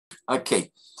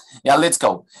Okay, yeah, let's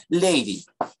go. Lady,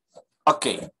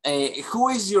 okay, who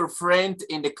is your friend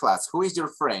in the class? Who is your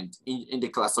friend in the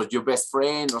class, or your best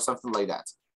friend or something like that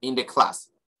in the class?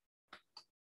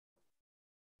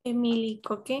 Emily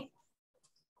Coque.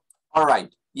 All right,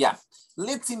 yeah.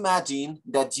 Let's imagine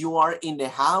that you are in the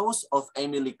house of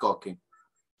Emily Coque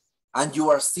and you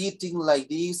are sitting like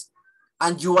this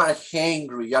and you are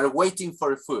hungry, you are waiting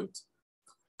for food.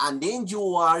 And then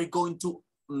you are going to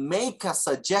make a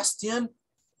suggestion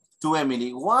to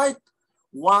Emily. What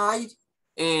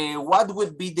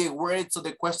would be the words or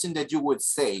the question that you would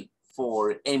say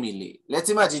for Emily? Let's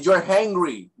imagine you're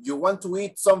hungry, you want to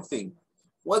eat something.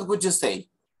 What would you say?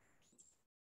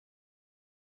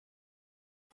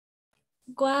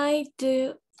 Why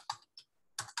do...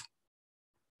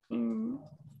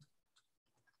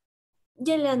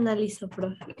 Ya le analizo,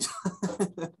 profe.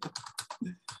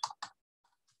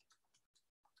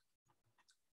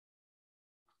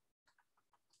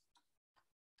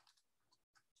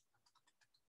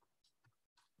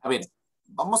 A ver,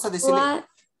 vamos a decirle,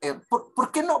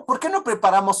 ¿por qué no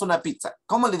preparamos una pizza?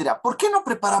 ¿Cómo le dirá? ¿Por qué no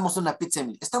preparamos una pizza,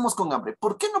 Emily? Estamos con hambre.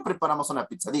 ¿Por qué no preparamos una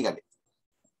pizza? Dígale.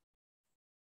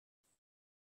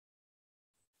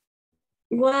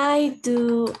 Why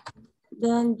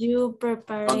don't you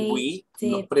prepare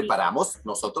No preparamos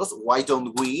nosotros. Why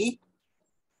don't we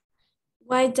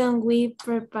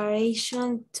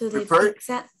preparation to the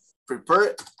pizza?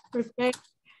 Prepare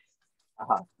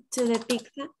to the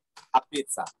pizza. A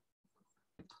pizza.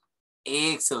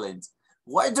 Excellent.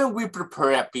 Why don't we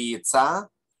prepare a pizza?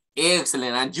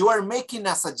 Excellent. And you are making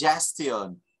a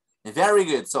suggestion. Very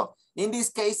good. So in this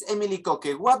case, Emily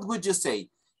Coque, what would you say?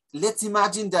 Let's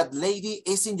imagine that lady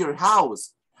is in your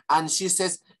house and she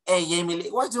says, hey, Emily,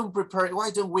 why don't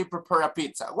we prepare a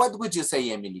pizza? What would you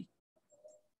say, Emily?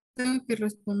 ¿Tengo que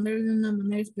responder de una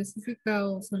manera específica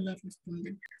o solo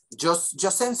responder?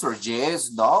 Just answer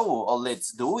yes, no, or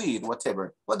let's do it,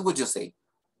 whatever. What would you say?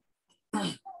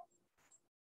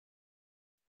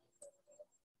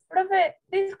 Profe,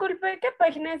 disculpe, ¿qué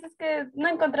página es? Es que no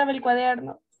encontraba el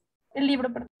cuaderno. El libro,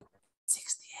 perdón.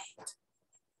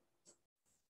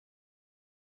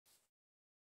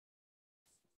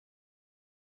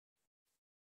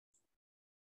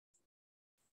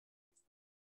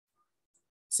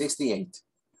 68.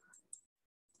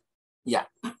 Yeah.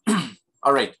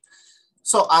 All right.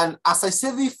 So, and as I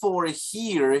said before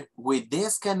here, with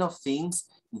this kind of things,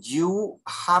 you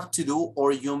have to do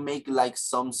or you make like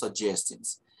some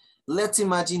suggestions. Let's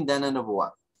imagine Dana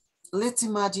Novoa. Let's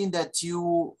imagine that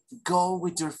you go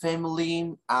with your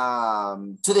family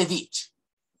to the beach.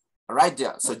 All right,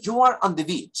 yeah. So you are on the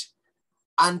beach.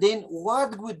 And then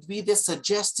what would be the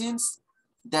suggestions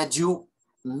that you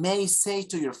may say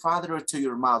to your father or to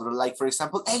your mother? Like, for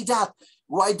example, hey, Dad,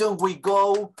 why don't we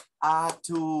go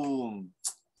to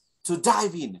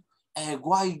diving?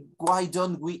 Why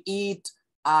don't we eat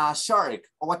a shark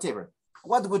or whatever?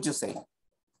 What would you say?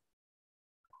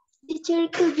 Teacher,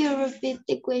 could you repeat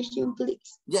the question,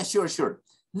 please? Yeah, sure.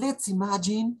 Let's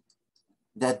imagine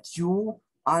that you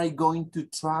are going to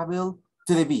travel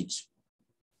to the beach.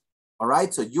 All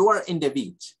right, so you are in the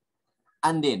beach.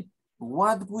 And then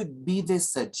what would be the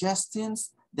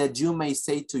suggestions that you may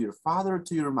say to your father or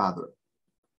to your mother?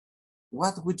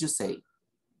 What would you say?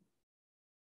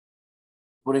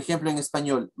 Por ejemplo, en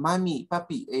español, mami,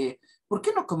 papi, ¿por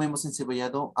qué no comemos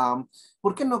encebollado?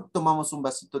 ¿Por qué no tomamos un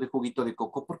vasito de juguito de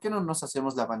coco? ¿Por qué no nos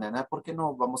hacemos la banana? ¿Por qué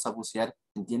no vamos a bucear?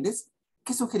 ¿Entiendes?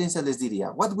 ¿Qué sugerencias les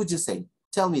diría? What would you say?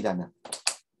 Tell me, Dana.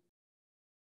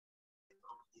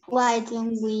 Why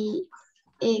don't we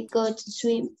go to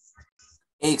swim?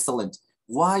 Excellent.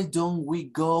 Why don't we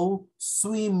go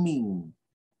swimming?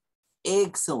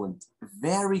 Excellent.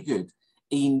 Very good.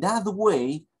 In that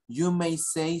way, you may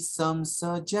say some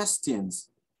suggestions.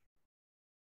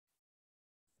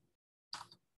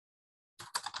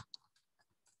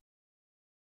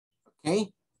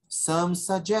 Okay, some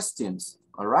suggestions,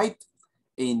 all right?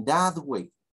 In that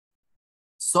way.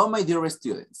 So my dear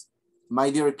students, my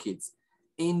dear kids,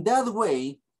 in that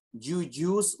way, you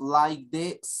use like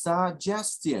the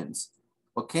suggestions,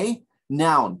 okay?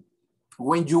 Now,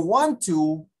 when you want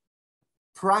to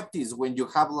practice, when you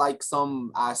have like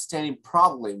some studying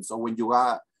problems or when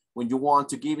you want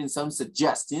to give in some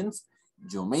suggestions,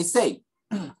 you may say,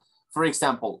 for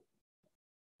example,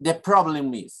 the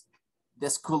problem is the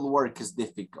schoolwork is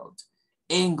difficult.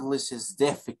 English is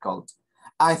difficult.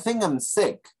 I think I'm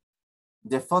sick.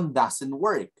 The phone doesn't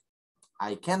work.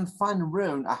 I can't find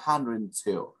room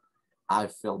 102. I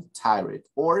feel tired.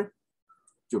 Or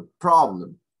your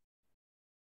problem.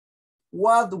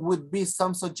 What would be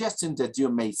some suggestions that you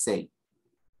may say?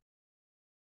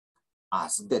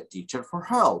 ask the teacher for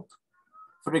help.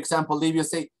 For example, if you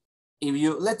say,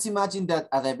 let's imagine that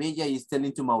Adabella is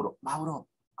telling to Mauro, Mauro,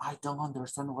 I don't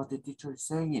understand what the teacher is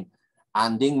saying.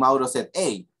 And then Mauro said,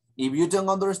 hey, if you don't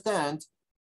understand,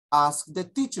 ask the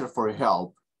teacher for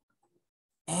help.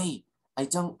 Hey, I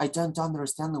don't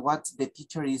understand what the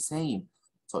teacher is saying.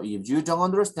 So if you don't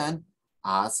understand,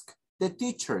 ask the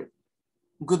teacher.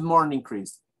 Good morning,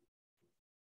 Chris.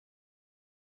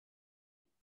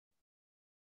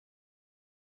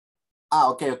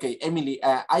 Okay. Emily,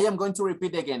 I am going to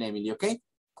repeat again, Emily, okay?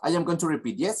 I am going to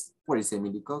repeat, yes? Where is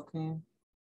Emily? Okay.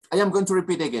 I am going to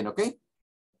repeat again, okay?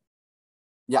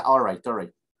 Yeah, all right.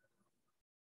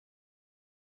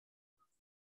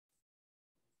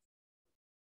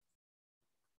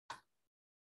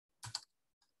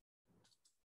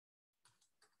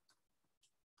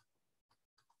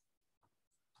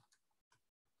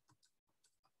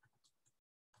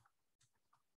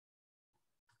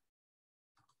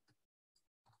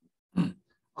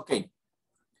 Ok.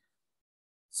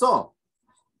 So,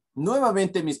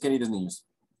 nuevamente, mis queridos niños,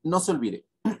 no se olvide.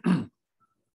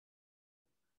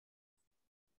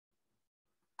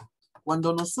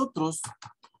 Cuando nosotros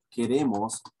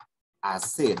queremos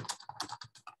hacer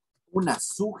una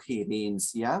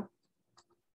sugerencia,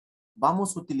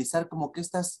 vamos a utilizar como que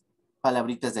estas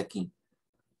palabritas de aquí.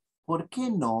 ¿Por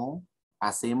qué no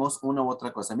hacemos una u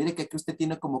otra cosa? Mire que aquí usted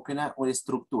tiene como que una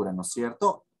estructura, ¿no es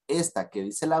cierto? Esta que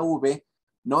dice la V,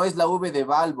 no es la V de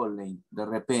Valvoline, de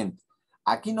repente.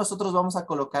 Aquí nosotros vamos a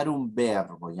colocar un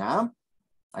verbo, ¿ya?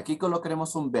 Aquí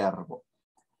colocaremos un verbo.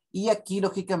 Y aquí,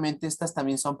 lógicamente, estas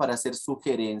también son para hacer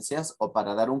sugerencias o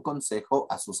para dar un consejo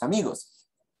a sus amigos.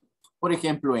 Por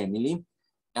ejemplo, Emily,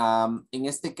 en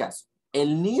este caso,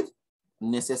 el need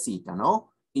necesita,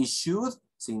 ¿no? Y should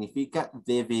significa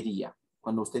debería,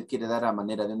 cuando usted quiere dar a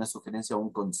manera de una sugerencia o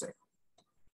un consejo.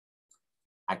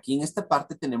 Aquí en esta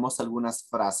parte tenemos algunas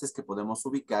frases que podemos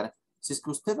ubicar si es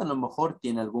que usted a lo mejor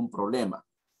tiene algún problema.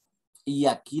 Y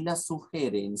aquí las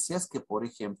sugerencias que, por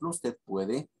ejemplo, usted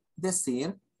puede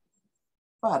decir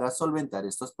para solventar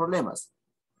estos problemas.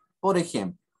 Por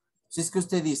ejemplo, si es que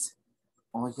usted dice,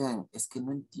 oigan, es que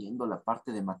no entiendo la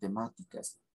parte de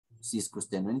matemáticas. Si es que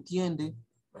usted no entiende,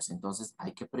 pues entonces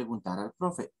hay que preguntar al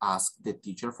profe. Ask the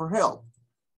teacher for help.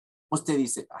 Usted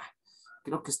dice,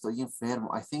 creo que estoy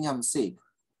enfermo. I think I'm sick.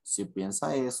 Si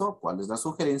piensa eso, ¿cuál es la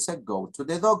sugerencia? Go to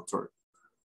the doctor.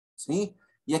 ¿Sí?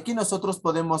 Y aquí nosotros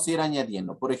podemos ir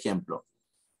añadiendo. Por ejemplo,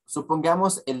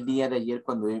 supongamos el día de ayer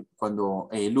cuando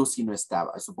Lucy no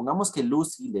estaba. Supongamos que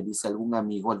Lucy le dice a algún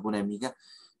amigo, alguna amiga,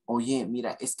 oye,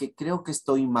 mira, es que creo que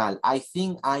estoy mal. I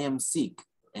think I am sick.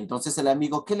 Entonces el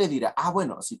amigo, ¿qué le dirá?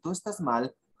 Bueno, si tú estás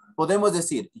mal, podemos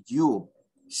decir, you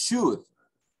should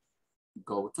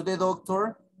go to the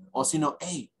doctor. O si no,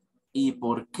 hey, ¿y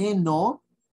por qué no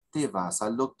te vas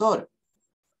al doctor?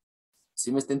 ¿Sí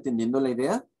me está entendiendo la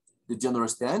idea? Did you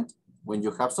understand? When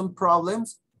you have some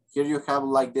problems, here you have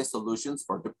like the solutions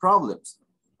for the problems.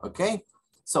 Okay?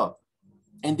 So,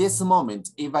 in this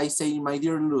moment, if I say, my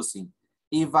dear Lucy,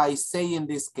 if I say in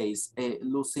this case,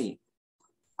 Lucy,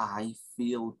 I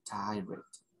feel tired.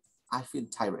 I feel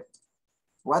tired.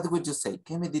 What would you say?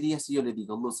 ¿Qué me diría si yo le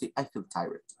digo, Lucy, I feel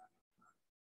tired?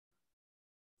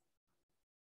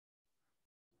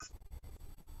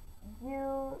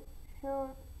 You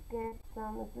should get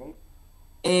some sleep.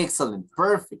 Excellent.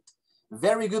 Perfect.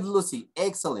 Very good, Lucy.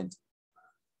 Excellent.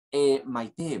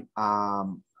 Maite,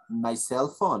 my cell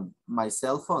phone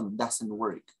doesn't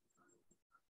work.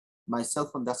 My cell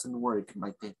phone doesn't work,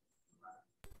 Maite.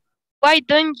 Why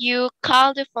don't you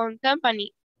call the phone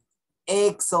company?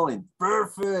 Excellent.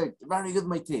 Perfect. Very good,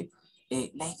 Maite.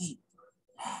 Lady.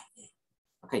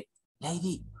 Okay.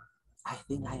 Lady, I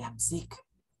think I am sick.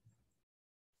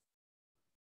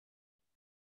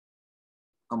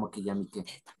 Como que ya me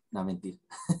quedé. No, mentira.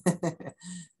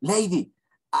 Lady,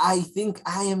 I think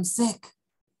I am sick.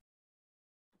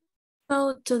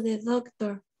 Go to the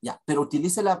doctor. Ya, pero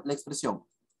utilice la expresión.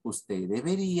 Usted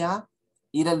debería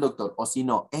ir al doctor. O si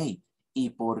no, hey, ¿y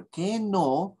por qué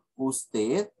no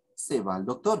usted se va al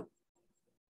doctor?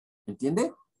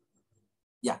 ¿Entiende?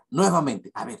 Ya, nuevamente.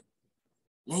 A ver.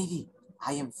 Lady,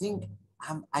 I think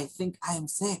I am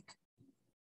sick.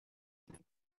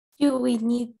 You will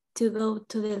need to go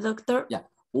to the doctor.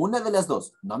 Ya, una de las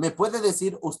dos. No me puede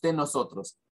decir usted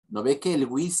nosotros. ¿No ve que el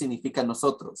we significa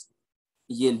nosotros?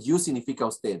 Y el you significa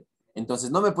usted.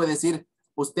 Entonces no me puede decir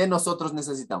usted nosotros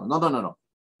necesitamos. No.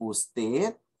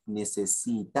 Usted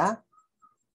necesita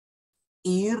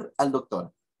ir al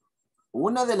doctor.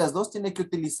 Una de las dos tiene que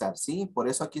utilizar, ¿sí? Por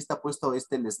eso aquí está puesto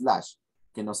el slash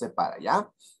que nos separa,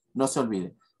 ¿ya? No se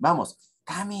olvide. Vamos,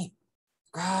 Cami.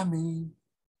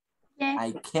 Yes.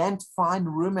 I can't find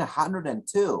room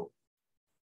 102.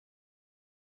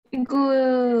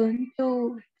 Good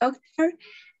to doctor.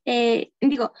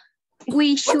 Digo,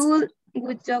 we should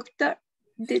good doctor.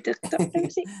 The doctor. let me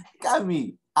see.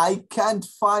 Cami, I can't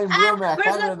find room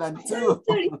Perdón, 102.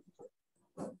 sorry.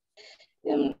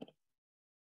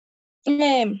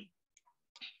 Um,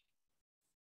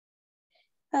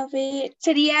 a ver,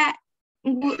 sería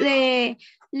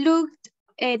look,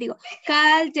 digo,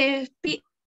 call the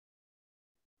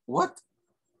What?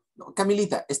 No,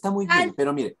 Camilita, está muy bien,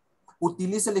 pero mire,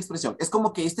 utilice la expresión. Es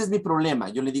como que este es mi problema.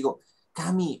 Yo le digo,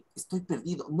 Cami, estoy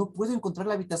perdido. No puedo encontrar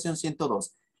la habitación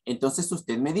 102. Entonces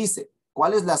usted me dice,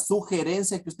 ¿cuál es la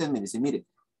sugerencia que usted me dice? Mire,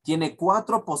 tiene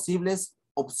 4 posibles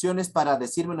opciones para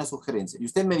decirme una sugerencia. Y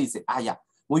usted me dice, ah, ya,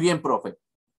 muy bien, profe.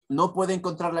 No puede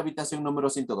encontrar la habitación número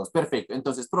 102. Perfecto.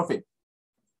 Entonces, profe,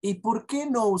 ¿y por qué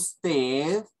no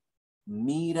usted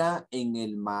mira en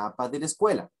el mapa de la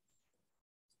escuela?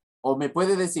 O me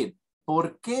puede decir,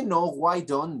 ¿por qué no, why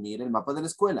don't, mira el mapa de la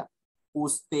escuela?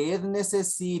 Usted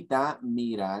necesita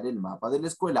mirar el mapa de la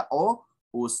escuela o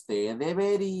usted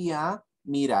debería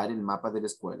mirar el mapa de la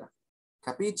escuela.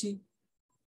 ¿Capichi?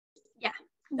 Ya.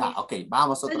 Ya, ok,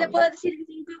 vamos otra ¿Le vez. puedo decir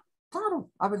 5?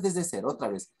 Claro, a ver desde cero, otra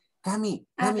vez. Cami,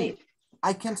 A ver.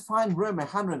 I can't find room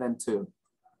 102.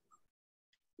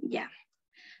 Ya.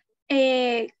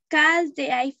 Call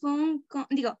the iPhone,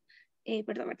 perdón.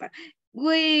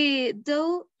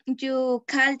 Do you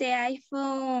call the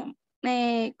iPhone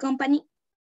company?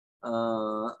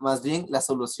 Más bien, la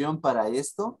solución para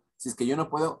esto, si es que yo no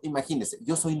puedo, imagínese,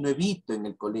 yo soy nuevito en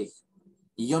el colegio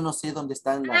y yo no sé dónde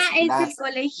están las Es clases. el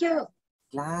colegio.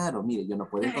 Claro, mire, yo no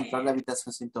puedo encontrar la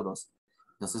habitación 102.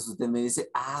 Entonces usted me dice,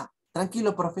 ah,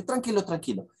 tranquilo, profe, tranquilo,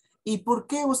 tranquilo. ¿Y por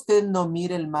qué usted no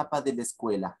mira el mapa de la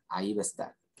escuela? Ahí va a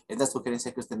estar. Es la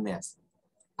sugerencia que usted me hace.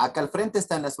 Acá al frente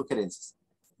están las sugerencias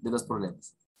de los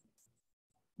problemas.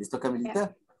 ¿Listo,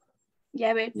 Camilita? Ya,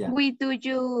 a ver. Ya. Do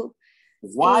you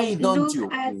Why don't look you?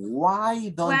 at Why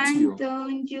don't why you?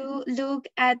 don't you look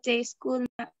at the school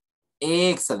map?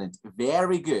 Excellent.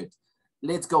 Very good.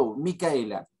 Let's go.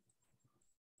 Micaela.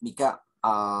 Mica,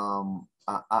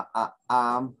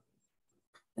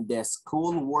 the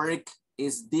school work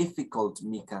is difficult,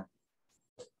 Mika.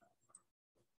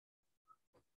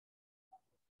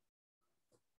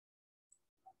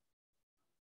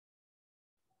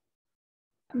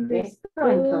 The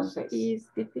school is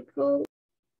difficult.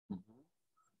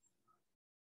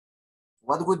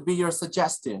 What would be your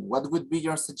suggestion? What would be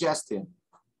your suggestion?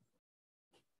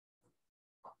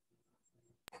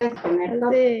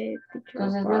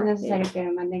 Entonces no es necesario que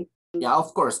me manden. Yeah,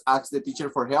 of course, ask the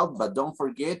teacher for help, but don't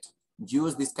forget,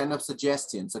 use this kind of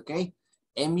suggestions, okay?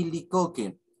 Emily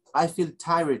Koke, I feel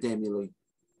tired, Emily.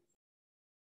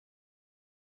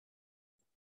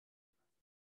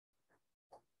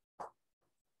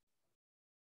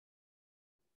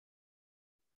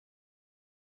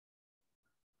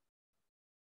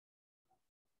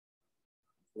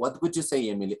 What would you say,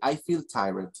 Emily? I feel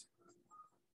tired.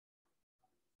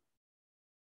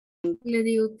 Le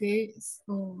digo que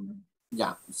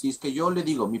Ya, si es que yo le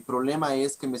digo, mi problema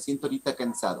es que me siento ahorita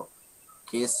cansado.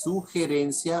 ¿Qué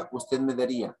sugerencia usted me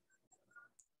daría?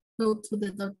 go to the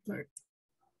doctor.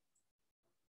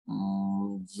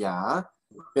 Ya,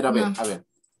 pero a ver.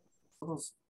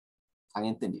 Todos han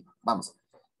entendido. Vamos.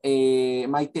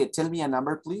 Maite, tell me a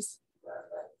number, please.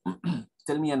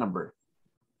 Tell me a number.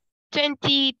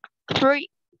 23.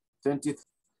 20.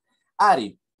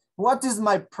 Ari, what is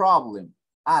my problem?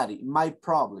 Ari, my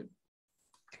problem.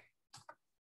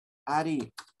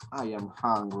 Ari, I am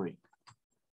hungry.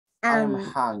 I am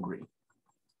hungry.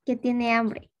 Que tiene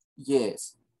hambre.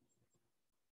 Yes.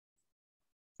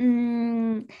 I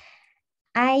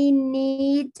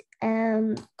need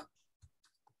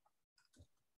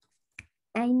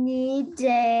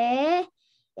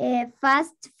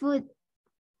fast food.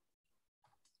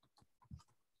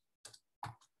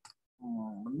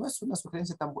 No es una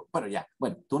sugerencia tan buena. Bueno, ya.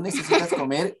 Bueno, tú necesitas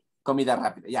comer comida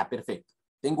rápida. Ya, perfecto.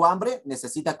 Tengo hambre,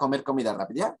 necesita comer comida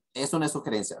rápida. ¿Ya? Es una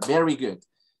sugerencia. Very good.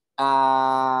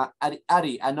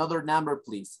 Ari, another number,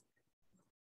 please.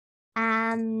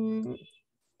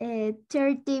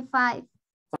 35.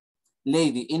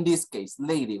 Lady, in this case,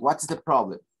 lady, what's the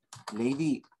problem?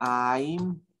 Lady,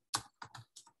 I'm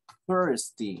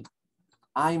thirsty.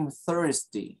 I'm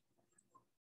thirsty.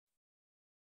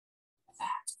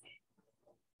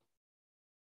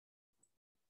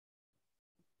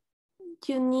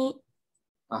 You need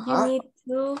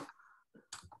to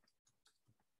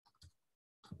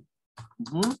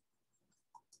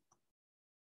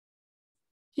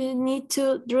you need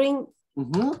to drink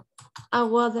a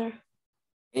water.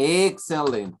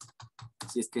 Excellent.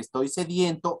 Si es que estoy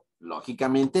sediento,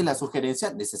 lógicamente la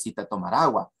sugerencia necesita tomar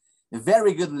agua.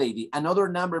 Very good, lady. Another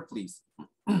number, please.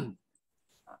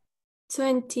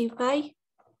 25.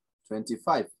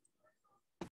 25.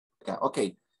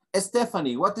 Okay.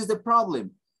 Stephanie, what is the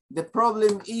problem? The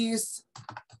problem is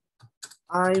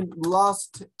I'm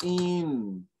lost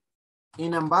in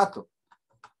Ambato.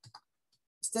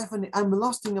 Stephanie, I'm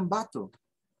lost in Ambato.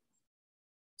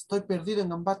 Estoy perdido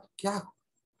en Ambato. ¿Qué hago?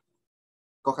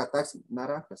 Coja taxi,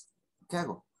 naranjas. ¿Qué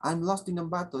hago? I'm lost in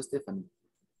Ambato, Stephanie.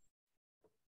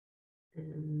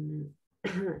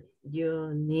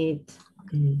 You need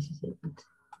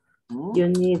Hmm? you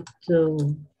need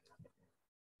to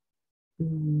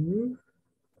mm,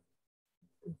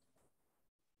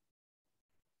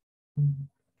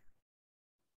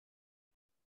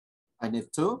 I need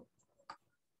to.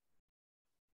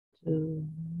 to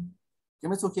 ¿Qué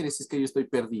me sugieres si es que yo estoy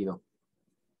perdido?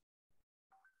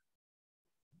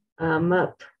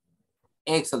 map.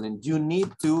 Excellent. You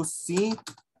need to see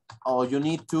or you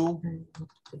need to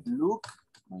look.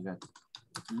 Oh my God.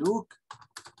 Look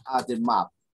at the map.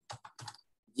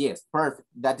 Yes, perfect.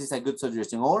 That is a good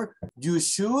suggestion. Or you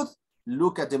should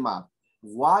look at the map.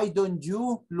 Why don't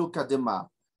you look at the map?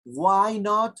 Why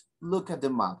not look at the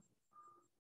map?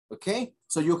 Okay,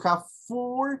 so you have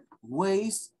 4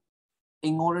 ways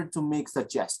in order to make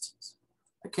suggestions.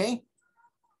 Okay,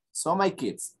 so my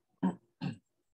kids,